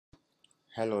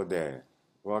Hello there.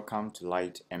 Welcome to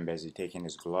Light Embassy taking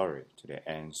His glory to the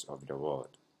ends of the world.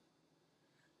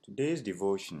 Today's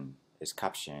devotion is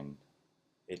captioned,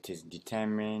 It is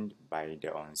determined by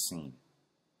the unseen.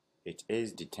 It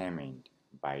is determined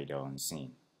by the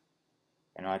unseen.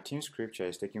 And our theme scripture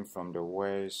is taken from the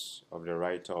words of the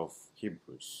writer of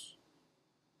Hebrews.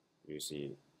 You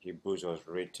see, Hebrews was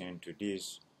written to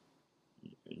these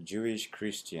Jewish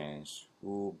Christians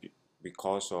who,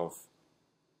 because of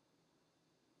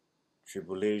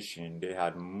tribulation, they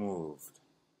had moved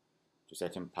to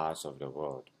certain parts of the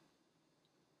world.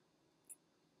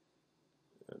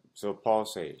 So Paul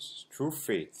says, through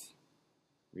faith,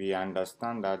 we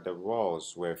understand that the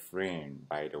worlds were framed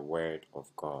by the word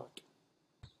of God,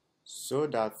 so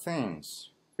that things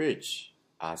which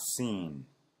are seen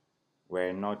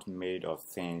were not made of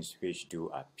things which do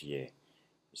appear.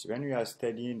 So when we are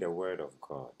studying the word of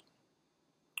God,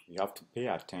 you have to pay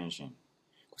attention,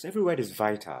 because every word is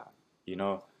vital. You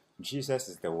know, Jesus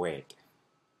is the word.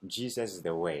 Jesus is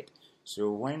the word.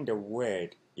 So when the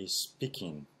word is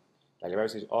speaking, like the Bible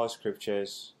says, all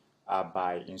scriptures are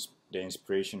by the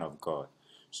inspiration of God.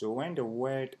 So when the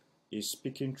word is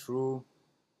speaking through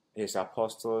his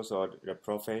apostles or the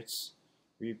prophets,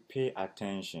 we pay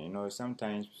attention. You know,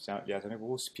 sometimes there are some people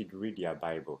who speed read their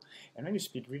Bible. And when you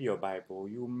speed read your Bible,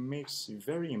 you mix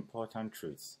very important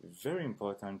truths. Very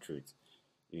important truths,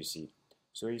 you see.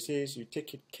 So he says, you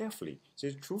take it carefully. He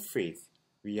says, through faith,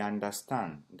 we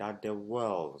understand that the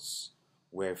worlds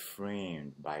were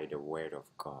framed by the word of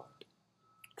God.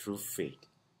 Through faith,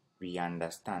 we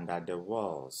understand that the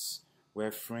worlds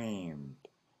were framed,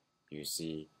 you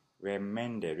see, were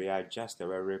mended, were adjusted,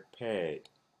 were repaired,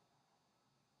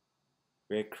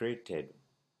 were created,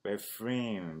 were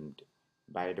framed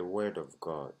by the word of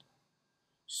God,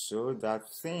 so that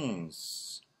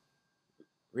things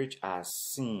which are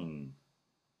seen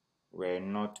were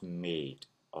not made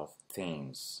of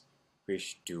things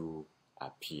which do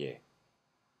appear.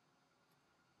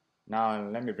 Now,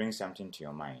 let me bring something to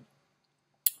your mind.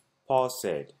 Paul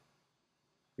said,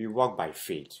 we walk by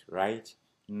faith, right?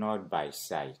 Not by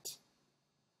sight.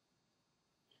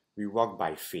 We walk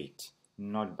by faith,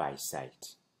 not by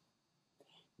sight.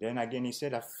 Then again, he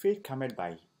said that faith cometh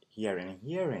by hearing, and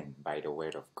hearing by the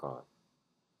word of God.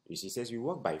 He says we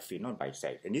walk by faith, not by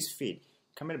sight. And this faith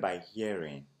cometh by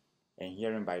hearing, and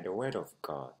hearing by the word of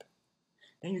God.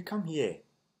 Then you come here.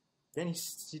 Then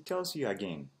he tells you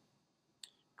again,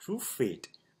 through faith,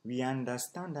 we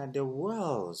understand that the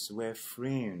worlds were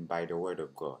framed by the word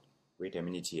of God. Wait a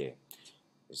minute here.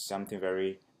 There's something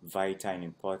very vital and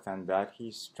important that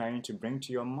he's trying to bring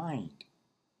to your mind.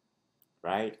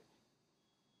 Right?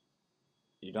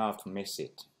 You don't have to miss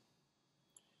it.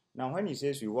 Now, when he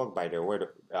says we walk by the word,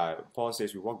 Paul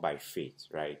says we walk by faith,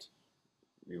 right?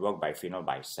 We walk by faith, not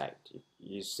by sight.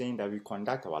 He's saying that we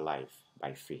conduct our life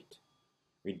by faith.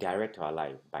 We direct our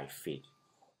life by faith.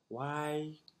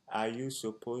 Why are you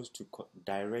supposed to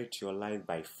direct your life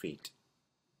by faith?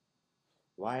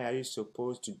 Why are you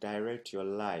supposed to direct your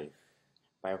life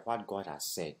by what God has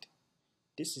said?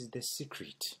 This is the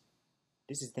secret.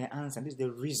 This is the answer. This is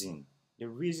the reason. The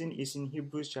reason is in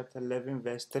Hebrews chapter 11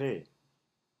 verse 3.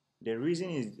 The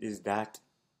reason is that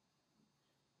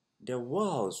the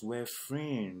worlds were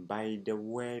framed by the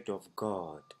word of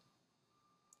God.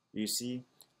 You see,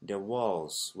 the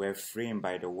walls were framed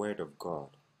by the word of God.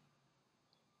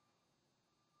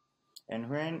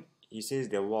 And when he says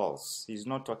the walls, he's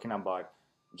not talking about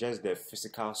just the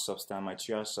physical substance,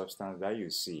 material substance that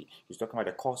you see. He's talking about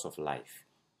the course of life,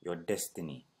 your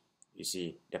destiny. You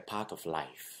see, the path of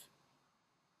life.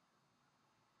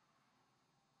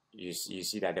 You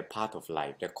see that the path of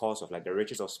life, the course of life, the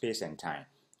riches of space and time,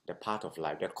 the path of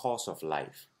life, the course of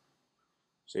life.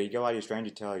 So you get what he's trying to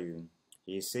tell you?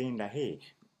 He's saying that, hey,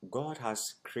 God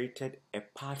has created a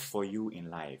path for you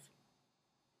in life.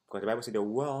 Because the Bible says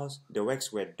the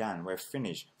works were done, were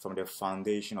finished from the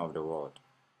foundation of the world.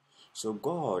 So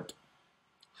God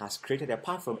has created a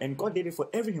path from, and God did it for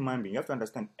every human being. You have to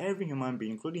understand, every human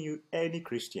being, including you, any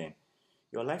Christian,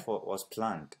 your life was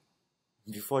planned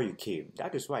before you came.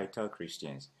 That is why I tell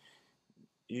Christians,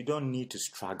 you don't need to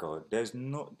struggle.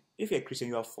 If you're a Christian,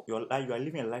 you are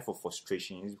living a life of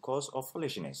frustration. It's because of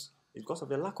foolishness. It's because of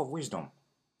the lack of wisdom.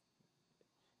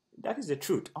 That is the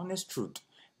truth, honest truth.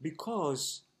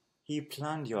 Because he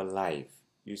planned your life.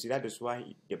 You see, that is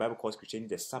why the Bible calls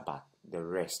Christianity the Sabbath, the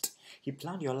rest. He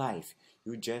planned your life.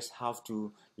 You just have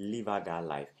to live out that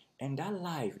life. And that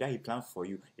life that he planned for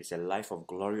you is a life of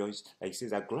glorious, like he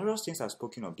says, that glorious things are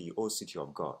spoken of the old city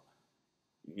of God.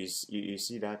 You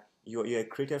see that you are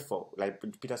created for, like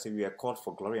Peter said, we are called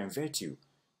for glory and virtue.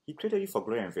 He created you for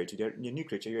glory and virtue. The new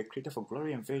creature, you are created for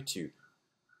glory and virtue.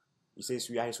 He says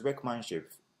we are his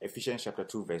workmanship. Ephesians chapter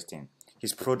 2 verse 10.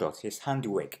 His product, his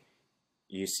handiwork.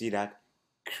 You see that?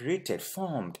 Created,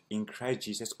 formed in Christ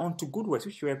Jesus unto good works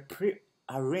which were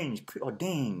pre-arranged,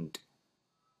 preordained.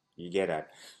 You get that?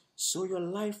 So your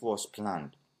life was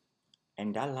planned.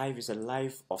 And that life is a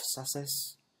life of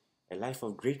success, a life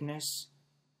of greatness,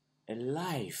 a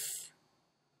life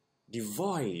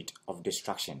devoid of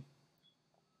destruction.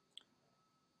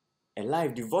 A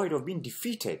life devoid of being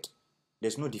defeated.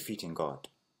 There's no defeat in God.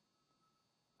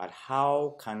 But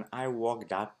how can I walk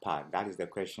that path? That is the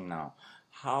question now.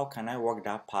 How can I walk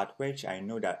that path which I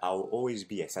know that I will always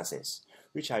be a success?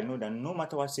 Which I know that no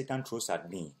matter what Satan throws at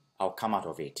me, I'll come out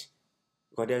of it.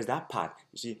 Because there's that path.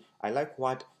 You see, I like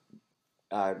what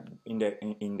in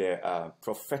the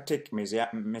prophetic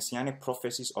messianic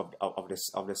prophecies of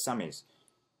the psalmist,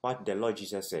 what the Lord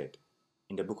Jesus said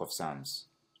in the book of Psalms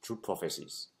through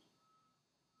prophecies.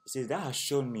 He says, "That has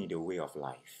shown me the way of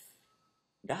life.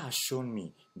 That has shown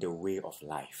me the way of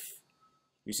life."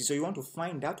 You see, so you want to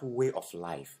find that way of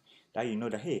life that you know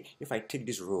that, hey, if I take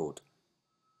this road,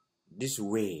 this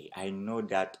way, I know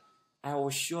that I will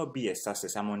sure be a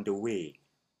success. I'm on the way.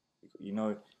 You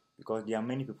know, because there are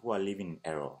many people who are living in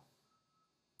error.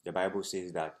 The Bible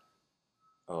says that,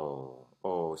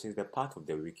 it says the path of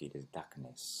the wicked is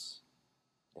darkness.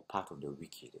 The path of the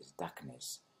wicked is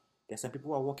darkness. There are some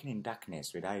people who are walking in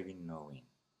darkness without even knowing.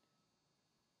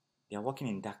 They are walking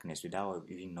in darkness without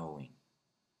even knowing.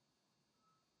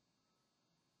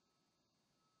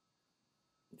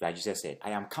 Like Jesus said,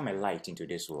 I am come a light into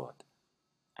this world.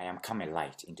 I am come a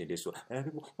light into this world. There are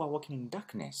people who are walking in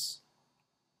darkness.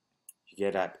 You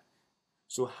get that?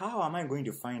 So how am I going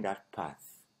to find that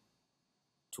path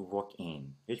to walk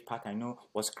in? Which path I know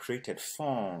was created,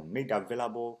 formed, made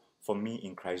available for me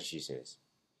in Christ Jesus.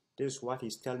 This is what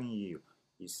he's telling you.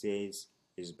 He says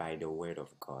is by the word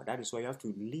of God. That is why you have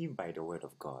to live by the word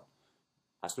of God.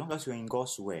 As long as you're in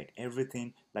God's word,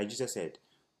 everything, like Jesus said,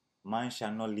 man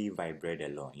shall not live by bread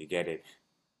alone. You get it?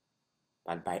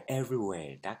 But by every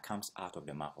word that comes out of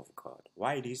the mouth of God.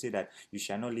 Why did he say that you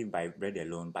shall not live by bread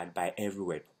alone, but by every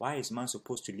word? Why is man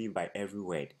supposed to live by every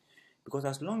word? Because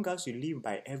as long as you live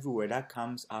by every word that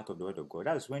comes out of the word of God,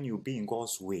 that's when you'll be in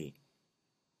God's way.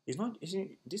 It's not.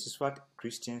 This is what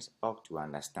Christians ought to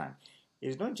understand.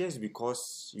 It's not just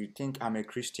because you think I'm a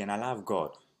Christian, I love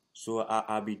God, so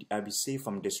I'll be safe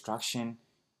from destruction.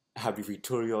 I'll be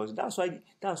victorious. That's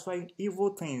why evil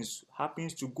things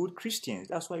happens to good Christians.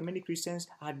 That's why many Christians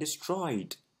are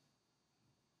destroyed.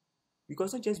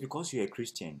 Because not just because you're a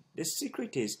Christian. The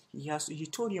secret is he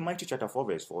told you in Matthew chapter 4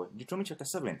 verse 4, Deuteronomy chapter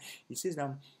 7. He said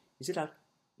that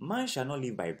man shall not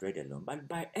live by bread alone, but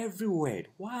by every word.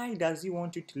 Why does he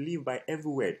want you to live by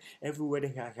every word? Every word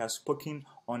he has spoken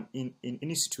on in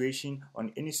any situation,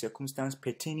 on any circumstance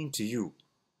pertaining to you.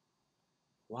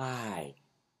 Why?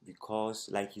 Because,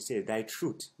 like he said, thy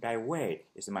truth, thy word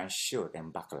is my shield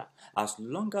and buckler. As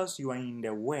long as you are in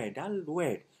the word, that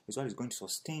word is what is going to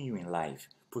sustain you in life,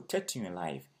 protect you in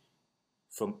life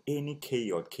from any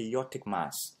chaotic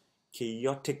mass,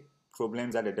 chaotic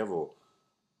problems that the devil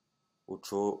will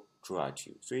throw at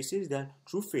you. So he says that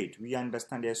through faith, we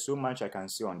understand. There's so much I can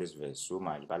say on this verse, so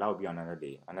much, but that will be another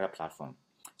day, another platform.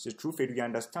 So through faith, we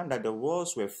understand that the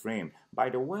worlds were framed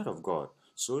by the word of God,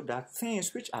 so that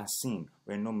things which are seen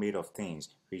were not made of things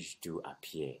which do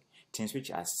appear. Things which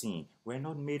are seen were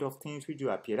not made of things which do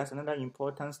appear. That's another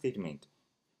important statement.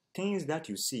 Things that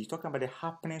you see, talking about the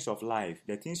happenings of life,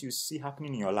 the things you see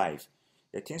happening in your life,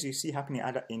 the things you see happening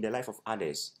in the life of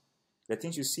others, the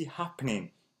things you see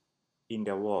happening in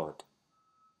the world,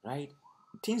 right?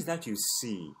 Things that you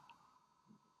see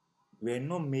were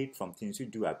not made from things which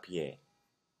do appear.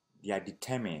 They are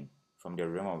determined from the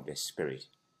realm of the spirit.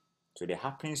 So the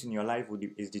happenings in your life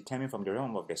is determined from the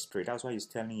realm of the spirit. That's why he's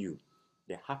telling you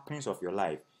the happenings of your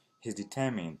life is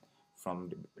determined from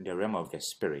the realm of the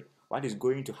spirit. What is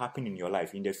going to happen in your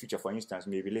life in the future, for instance,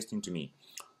 maybe listening to me.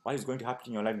 What is going to happen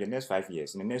in your life in the next 5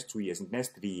 years, in the next 2 years, in the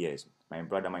next 3 years, my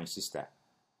brother, my sister,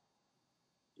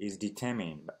 is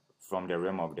determined from the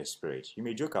realm of the spirit. You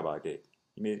may joke about it.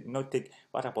 You may not take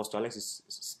what Apostle Alex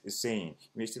is saying.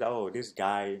 You may say that, oh, this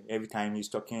guy, every time he's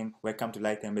talking, welcome to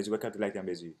Light and Busy, welcome to Light and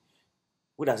Busy.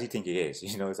 Who does he think he is?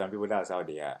 You know, some people, that's how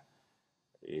they are.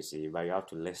 You see, but you have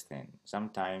to listen.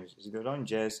 Sometimes, they don't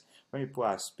just, when people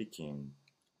are speaking,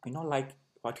 you don't like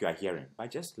what you are hearing,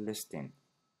 but just listen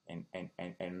and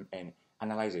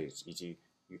analyze it.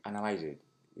 You analyze it.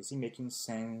 Is he making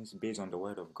sense based on the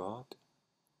word of God?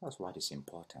 That's what is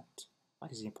important.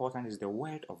 What is important is the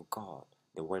word of God,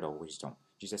 the word of wisdom.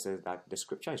 Jesus says that the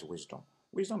scripture is wisdom.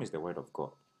 Wisdom is the word of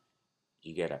God.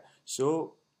 You get it?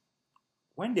 So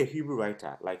when the Hebrew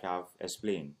writer, like I've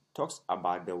explained, talks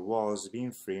about the walls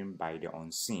being framed by the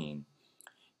unseen,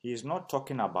 he is not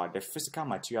talking about the physical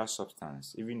material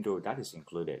substance, even though that is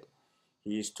included.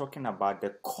 He is talking about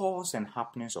the cause and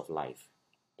happenings of life.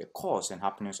 The cause and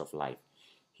happenings of life.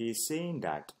 He is saying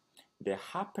that the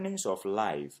happenings of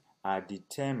life are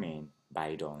determined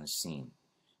by the unseen.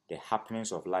 The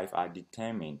happenings of life are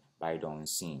determined by the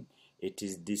unseen. It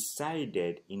is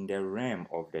decided in the realm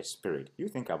of the spirit. You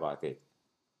think about it.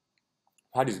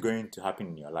 What is going to happen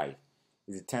in your life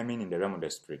is determined in the realm of the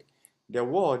spirit. The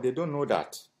world, they don't know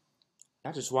that.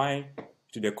 That is why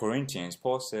to the Corinthians,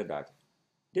 Paul said that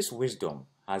this wisdom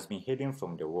has been hidden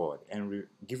from the world and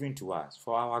given to us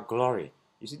for our glory.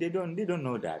 You see, they don't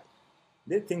know that.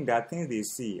 They think that things they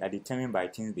see are determined by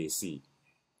things they see.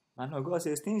 And no, God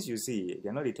says things you see,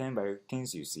 they're not determined by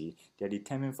things you see. They're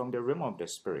determined from the realm of the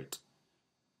spirit.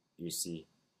 You see.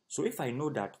 So if I know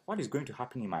that what is going to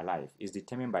happen in my life is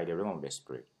determined by the realm of the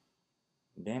spirit,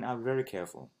 then I'm very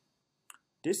careful.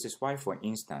 This is why, for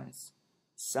instance,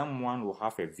 someone will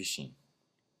have a vision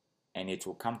and it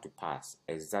will come to pass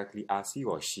exactly as he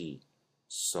or she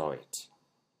saw it.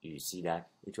 You see that?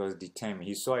 It was determined.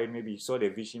 He saw it, maybe he saw the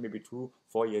vision maybe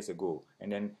 4 years ago,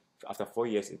 and then after 4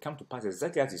 years, it came to pass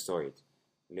exactly as he saw it.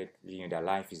 Their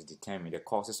life is determined. The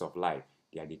causes of life,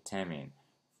 they are determined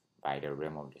by the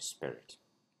realm of the spirit.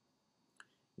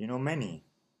 Many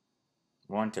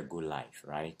want a good life,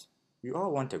 right? We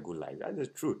all want a good life. That's the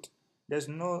truth. There's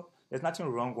nothing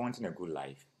wrong wanting a good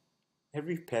life.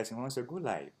 Every person wants a good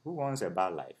life. Who wants a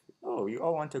bad life? Oh, you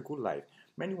all want a good life.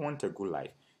 Many want a good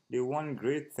life. They want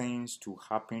great things to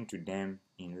happen to them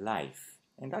in life.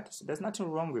 And there's nothing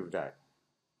wrong with that.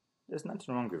 There's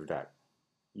nothing wrong with that.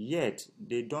 Yet,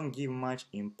 they don't give much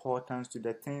importance to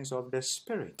the things of the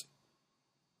spirit.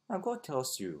 Now, God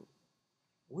tells you,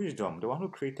 wisdom, the one who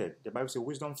created, the Bible says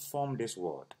wisdom formed this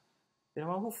world. The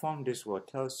one who formed this world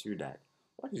tells you that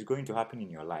what is going to happen in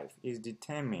your life is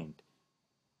determined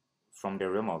from the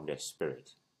realm of the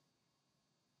spirit.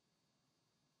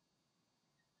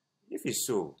 If it's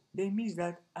so, then it means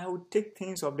that I would take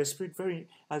things of the spirit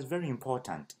as very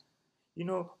important.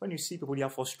 When you see people, they are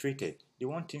frustrated. They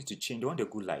want things to change. They want a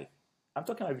good life. I'm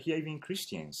talking about here even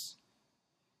Christians.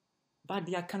 But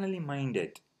they are carnally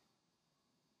minded.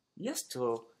 Yes,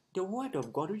 still, the word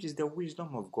of God, which is the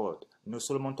wisdom of God.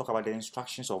 Solomon talked about the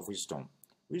instructions of wisdom.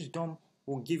 Wisdom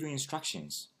will give you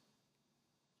instructions.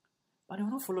 But they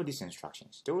will not follow these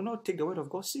instructions. They will not take the word of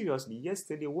God seriously. Yes,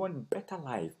 they want better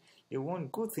life. They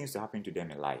want good things to happen to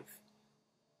them in life.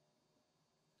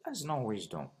 That's not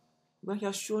wisdom. But he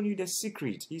has shown you the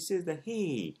secret. He says that,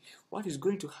 hey, what is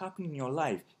going to happen in your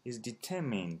life is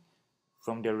determined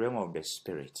from the realm of the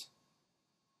spirit.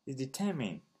 It's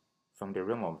determined from the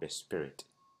realm of the spirit.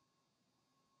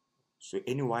 So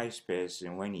any wise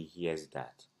person, when he hears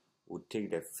that, would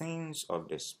take the things of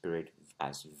the spirit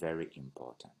as very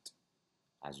important.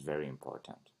 As very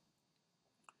important.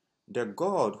 The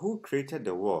God who created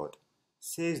the world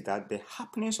says that the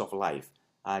happenings of life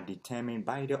are determined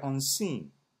by the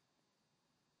unseen.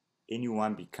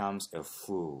 Anyone becomes a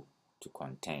fool to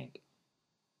contend.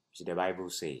 See, the Bible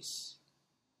says,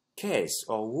 curse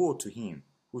or woe to him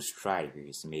who strives with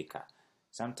his maker.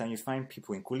 Sometimes you find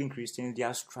people, including Christians, they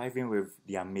are striving with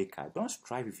their maker. Don't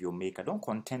strive with your maker. Don't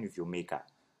contend with your maker.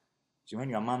 See, when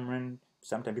you are murmuring,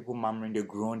 sometimes people murmuring, they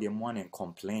groan, they mourn and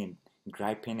complain,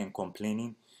 griping and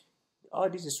complaining. All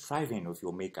this is striving with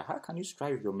your maker. How can you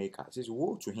strive with your maker? It says,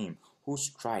 woe to him who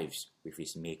strives with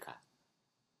his maker.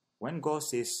 When God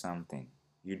says something,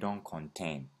 you don't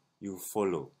contend, you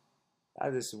follow.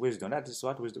 That is wisdom. That is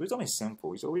what wisdom. Wisdom is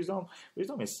simple. So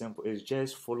wisdom is simple. It's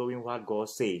just following what God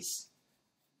says.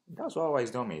 That's what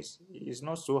wisdom is. It's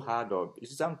not so hard.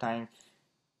 Sometimes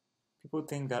people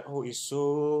think that, it's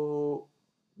so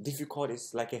difficult.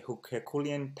 It's like a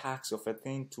Herculean task of a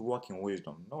thing to walk in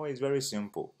wisdom. No, it's very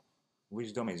simple.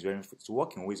 To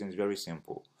walk in wisdom is very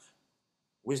simple.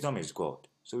 Wisdom is God.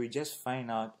 So we just find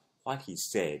out what he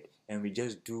said and we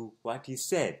just do what he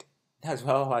said. That's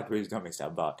what wisdom is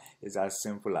about. It's as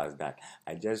simple as that.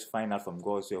 I just find out from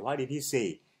God, so what did he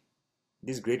say?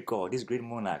 This great God, this great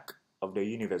monarch of the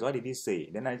universe, what did he say?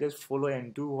 Then I just follow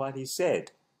and do what he said.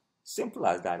 Simple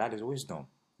as that. That is wisdom.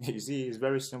 You see, it's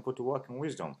very simple to walk in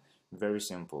wisdom. Very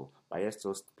simple. But yet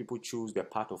still, people choose the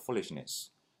path of foolishness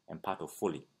and path of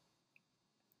folly.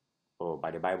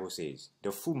 But the Bible says,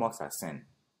 the fool mocks at sin.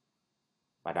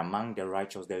 But among the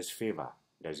righteous there is favor,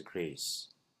 there is grace.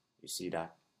 You see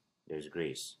that? There is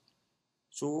grace.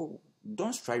 So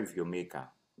don't strive with your maker.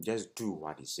 Just do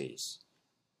what he says.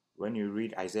 When you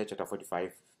read Isaiah chapter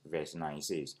 45, verse 9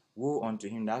 says, Woe unto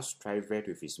him that striveth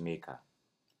with his maker.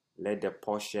 Let the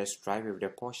potters strive with the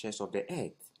potters of the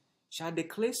earth. Shall the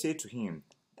clay say to him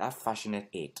that fashioneth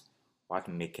it, What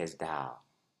makest thou?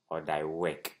 Or thy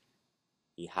work?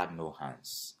 He had no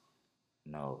hands.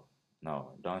 No,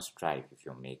 don't strive with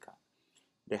your maker.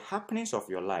 The happenings of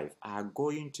your life are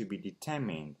going to be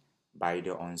determined by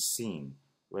the unseen,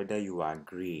 whether you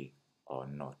agree or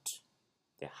not.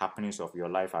 The happenings of your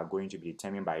life are going to be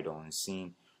determined by the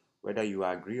unseen, whether you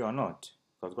agree or not.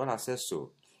 Because God has said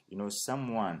so.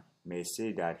 Someone may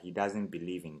say that he doesn't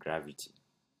believe in gravity.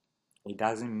 It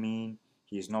doesn't mean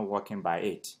he is not walking by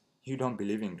it. You don't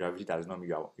believe in gravity does not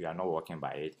mean you are not walking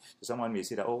by it. So someone may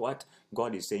say that, what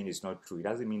God is saying is not true. It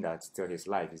doesn't mean that still his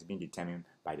life is being determined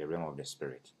by the realm of the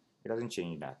spirit. It doesn't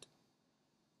change that.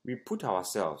 We put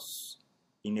ourselves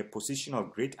in a position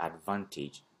of great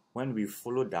advantage when we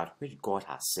follow that which God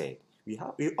has said. We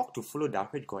ought to follow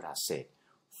that which God has said.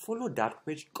 Follow that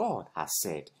which God has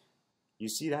said. You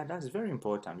see that? That's very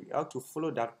important. We ought to follow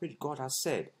that which God has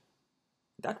said.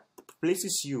 That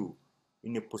places you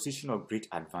in a position of great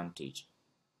advantage.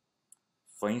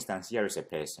 For instance, here is a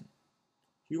person.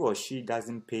 He or she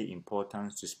doesn't pay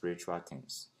importance to spiritual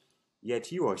things, yet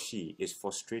he or she is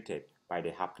frustrated by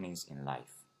the happenings in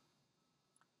life.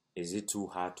 Is it too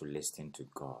hard to listen to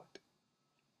God?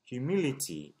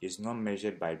 Humility is not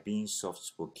measured by being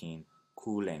soft-spoken,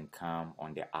 cool and calm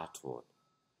on the outward.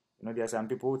 There are some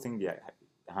people who think they are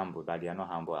humble, but they are not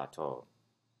humble at all.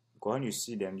 Because when you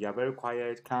see them, they are very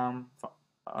quiet, calm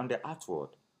on the outward.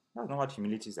 That's not what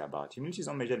humility is about. Humility is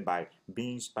not measured by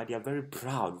being, but they are very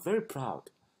proud, very proud,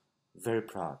 very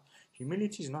proud.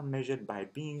 Humility is not measured by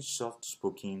being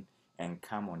soft-spoken and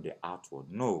calm on the outward.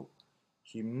 No.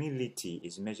 Humility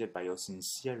is measured by your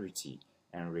sincerity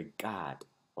and regard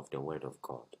of the word of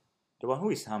God. The one who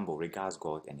is humble regards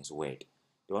God and his word.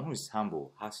 The one who is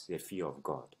humble has the fear of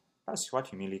God. That's what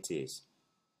humility is.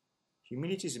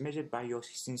 Humility is measured by your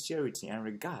sincerity and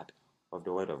regard of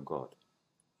the word of God.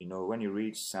 When you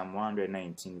read Psalm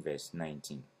 119 verse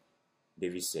 19,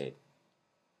 David said,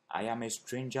 I am a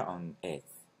stranger on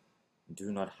earth.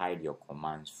 Do not hide your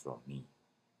commands from me.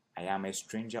 I am a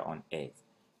stranger on earth.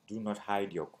 Do not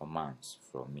hide your commands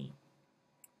from me.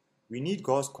 We need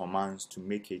God's commands to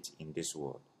make it in this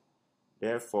world.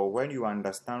 Therefore, when you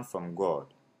understand from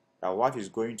God that what is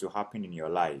going to happen in your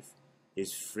life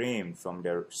is framed from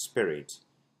the Spirit,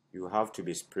 you have to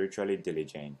be spiritually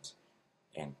diligent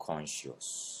and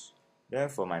conscious.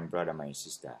 Therefore, my brother, my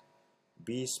sister,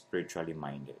 be spiritually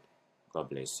minded. God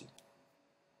bless you.